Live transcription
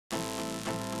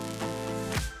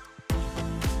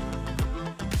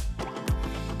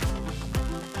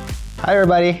Hi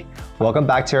everybody, welcome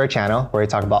back to our channel where we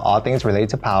talk about all things related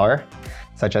to power,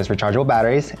 such as rechargeable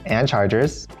batteries and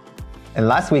chargers. In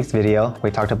last week's video,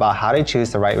 we talked about how to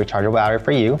choose the right rechargeable battery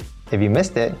for you. If you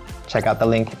missed it, check out the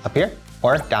link up here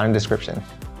or down in the description.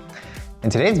 In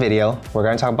today's video, we're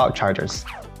going to talk about chargers.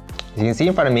 As you can see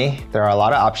in front of me, there are a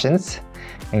lot of options.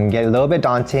 It can get a little bit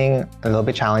daunting, a little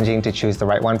bit challenging to choose the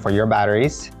right one for your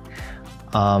batteries.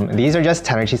 These are just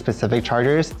Tenergy specific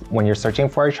chargers. When you're searching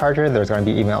for a charger, there's going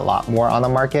to be even a lot more on the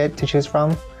market to choose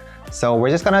from. So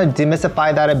we're just going to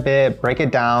demystify that a bit, break it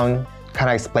down, kind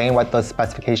of explain what the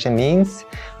specification means,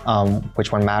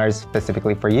 which one matters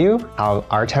specifically for you, how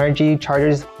our Tenergy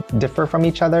chargers differ from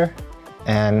each other,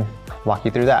 and walk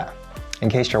you through that. In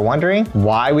case you're wondering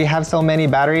why we have so many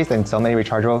batteries and so many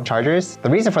rechargeable chargers, the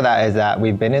reason for that is that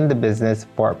we've been in the business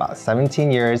for about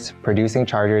 17 years producing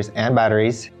chargers and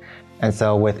batteries. And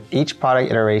so with each product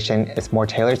iteration, it's more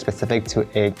tailored specific to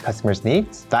a customer's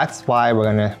needs. That's why we're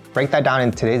gonna break that down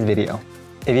in today's video.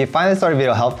 If you find this sort of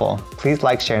video helpful, please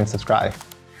like, share, and subscribe.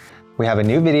 We have a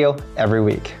new video every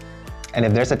week. And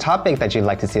if there's a topic that you'd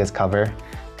like to see us cover,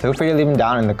 feel free to leave them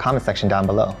down in the comment section down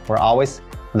below. We're always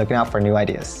looking out for new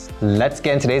ideas. Let's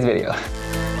get into today's video.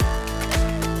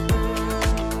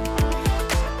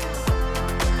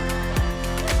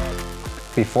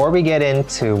 Before we get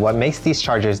into what makes these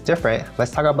chargers different,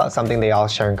 let's talk about something they all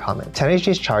share in common.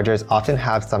 Tenergy's chargers often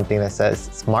have something that says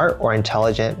smart or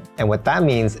intelligent, and what that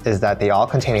means is that they all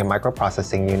contain a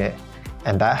microprocessing unit,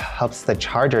 and that helps the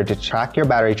charger to track your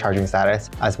battery charging status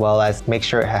as well as make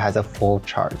sure it has a full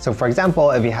charge. So for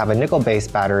example, if you have a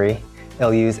nickel-based battery,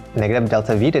 it'll use negative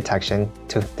delta V detection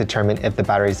to determine if the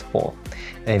battery is full.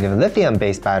 And if you have a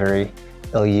lithium-based battery,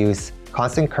 it'll use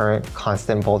constant current,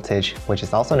 constant voltage, which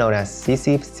is also known as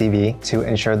CCCV, to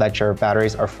ensure that your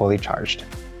batteries are fully charged.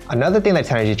 Another thing that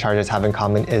Tenergy chargers have in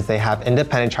common is they have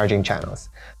independent charging channels.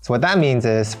 So what that means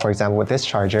is, for example, with this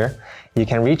charger, you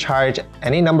can recharge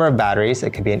any number of batteries. It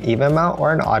could be an even amount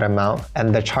or an odd amount,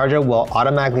 and the charger will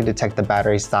automatically detect the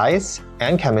battery size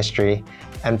and chemistry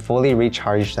and fully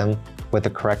recharge them with the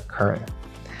correct current,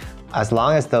 as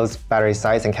long as those battery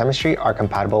size and chemistry are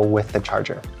compatible with the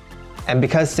charger. And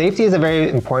because safety is a very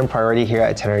important priority here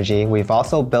at Tenergy, we've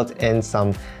also built in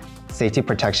some safety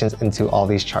protections into all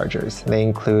these chargers. They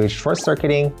include short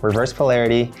circuiting, reverse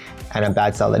polarity, and a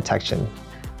bad cell detection.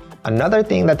 Another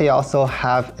thing that they also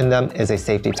have in them is a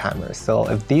safety timer. So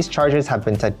if these chargers have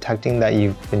been detecting that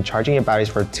you've been charging your batteries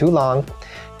for too long,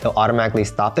 it'll automatically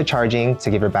stop the charging to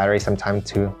give your battery some time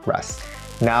to rest.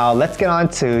 Now let's get on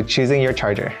to choosing your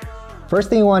charger. First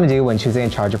thing you want to do when choosing a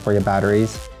charger for your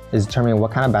batteries is determine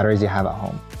what kind of batteries you have at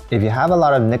home. If you have a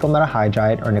lot of nickel metal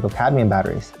hydride or nickel cadmium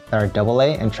batteries that are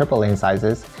AA and AAA in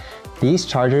sizes, these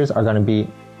chargers are going to be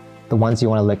the ones you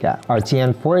want to look at. Our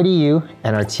TN480U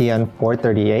and our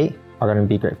TN438 are going to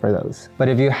be great for those. But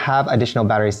if you have additional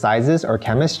battery sizes or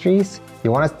chemistries,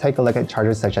 you want to take a look at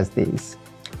chargers such as these.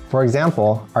 For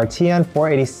example, our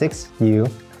TN486U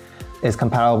is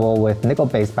compatible with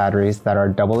nickel-based batteries that are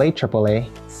AA, AAA,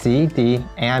 C, D,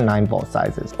 and 9-volt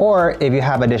sizes. Or if you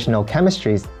have additional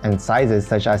chemistries and sizes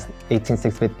such as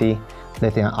 18650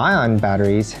 lithium-ion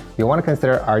batteries, you'll want to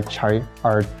consider our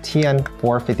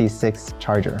TN456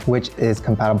 charger, which is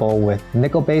compatible with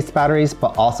nickel-based batteries,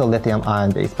 but also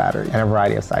lithium-ion-based batteries and a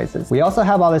variety of sizes. We also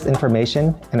have all this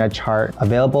information in a chart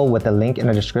available with a link in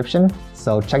the description,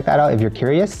 so check that out if you're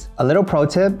curious. A little pro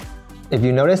tip: if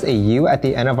you notice a U at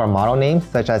the end of our model name,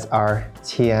 such as our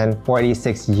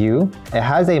TN486U, it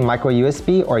has a micro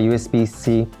USB or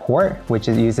USB-C port, which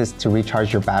it uses to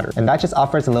recharge your battery. And that just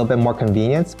offers a little bit more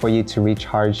convenience for you to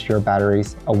recharge your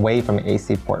batteries away from an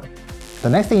AC port. The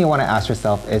next thing you want to ask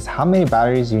yourself is how many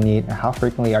batteries you need and how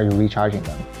frequently are you recharging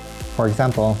them? For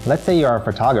example, let's say you're a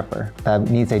photographer that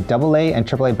needs a AA and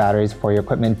AAA batteries for your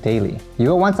equipment daily. You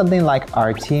will want something like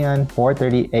our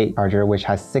TN438 charger, which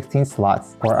has 16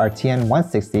 slots, or our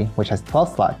TN160, which has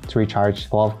 12 slots to recharge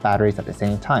 12 batteries at the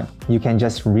same time. You can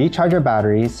just recharge your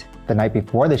batteries the night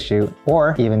before the shoot,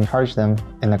 or even charge them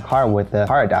in the car with the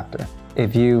car adapter.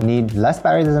 If you need less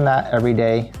batteries than that every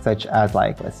day, such as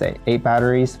let's say 8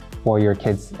 batteries for your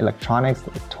kids' electronics,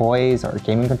 like toys or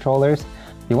gaming controllers,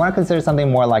 you want to consider something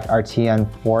more like our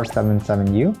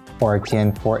TN477U or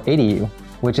TN480U,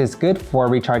 which is good for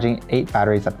recharging 8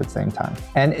 batteries at the same time.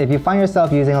 And if you find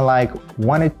yourself using 1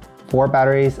 to 4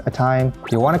 batteries a time,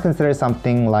 you want to consider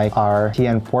something like our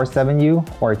TN47U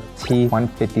or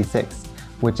T156,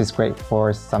 which is great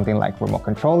for something like remote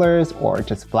controllers or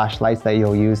just flashlights that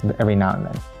you'll use every now and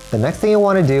then. The next thing you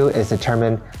want to do is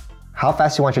determine how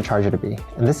fast you want your charger to be.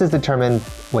 And this is determined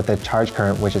with the charge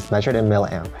current, which is measured in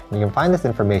milliamp. You can find this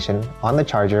information on the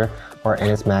charger or in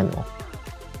its manual.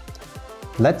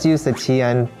 Let's use the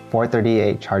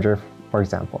TN438 charger for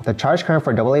example. The charge current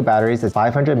for AA batteries is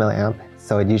 500 milliamp,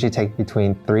 so it usually takes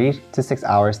between 3 to 6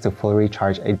 hours to fully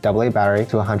recharge a AA battery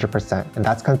to 100%, and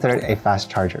that's considered a fast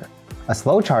charger. A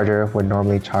slow charger would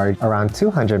normally charge around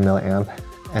 200 milliamp,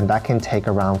 and that can take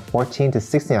around 14 to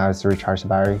 16 hours to recharge the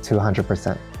battery to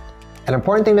 100%. An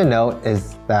important thing to note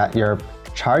is that your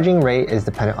charging rate is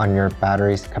dependent on your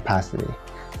battery's capacity.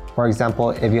 For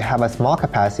example, if you have a small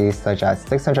capacity such as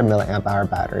 600 milliamp hour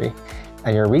battery,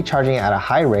 and you're recharging at a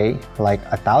high rate, like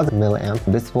 1000 milliamp,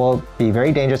 this will be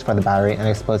very dangerous for the battery and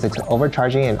expose it to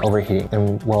overcharging and overheating,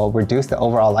 and will reduce the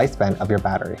overall lifespan of your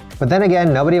battery. But then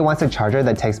again, nobody wants a charger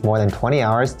that takes more than 20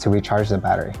 hours to recharge the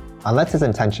battery, unless it's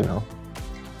intentional.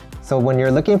 So when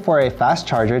you're looking for a fast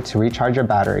charger to recharge your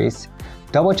batteries,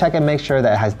 double check and make sure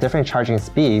that it has different charging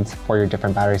speeds for your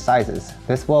different battery sizes.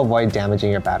 This will avoid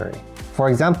damaging your battery. For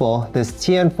example, this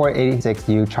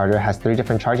TN486U charger has 3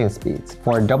 different charging speeds.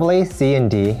 For AA, C,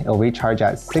 and D, it'll recharge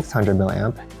at 600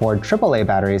 milliamp. For AAA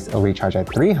batteries, it'll recharge at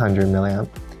 300 milliamp.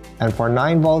 And for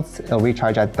 9 volts, it'll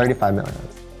recharge at 35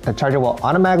 milliamps. The charger will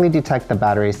automatically detect the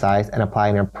battery size and apply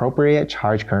an appropriate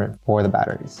charge current for the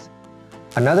batteries.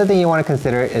 Another thing you want to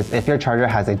consider is if your charger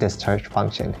has a discharge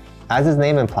function. As its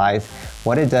name implies,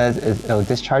 what it does is it'll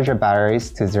discharge your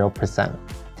batteries to 0%.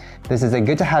 This is a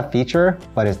good to have feature,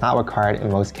 but it's not required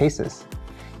in most cases.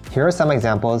 Here are some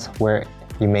examples where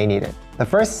you may need it. The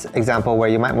first example where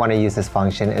you might want to use this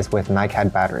function is with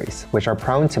NiCad batteries, which are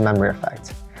prone to memory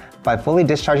effect. By fully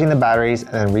discharging the batteries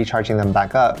and then recharging them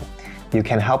back up, you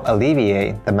can help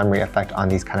alleviate the memory effect on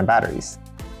these kind of batteries.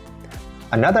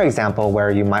 Another example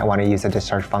where you might want to use a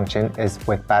discharge function is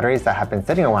with batteries that have been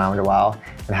sitting around a while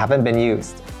and haven't been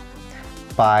used.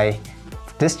 By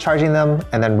discharging them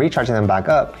and then recharging them back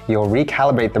up, you'll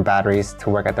recalibrate the batteries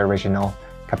to work at their original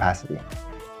capacity.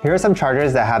 Here are some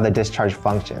chargers that have the discharge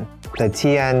function: the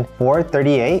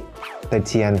TN438, the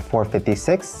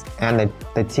TN456, and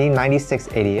the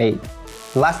T9688.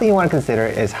 The last thing you want to consider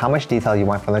is how much detail you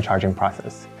want from the charging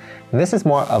process. And this is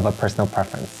more of a personal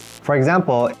preference. For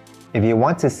example, if you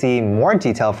want to see more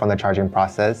detail from the charging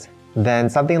process, then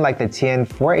something like the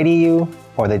TN480U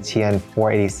or the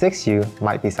TN486U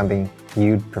might be something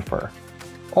you'd prefer.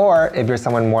 Or if you're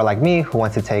someone more like me who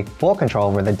wants to take full control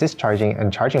over the discharging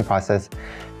and charging process,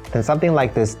 then something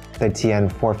like this, the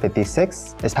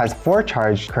TN456, this has 4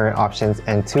 charge current options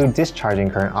and 2 discharging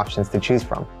current options to choose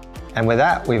from. And with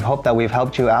that, we hope that we've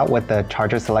helped you out with the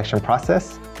charger selection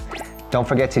process. Don't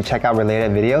forget to check out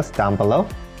related videos down below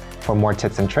for more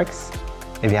tips and tricks.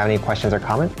 If you have any questions or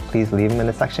comments, please leave them in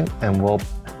the section and we'll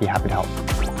be happy to help.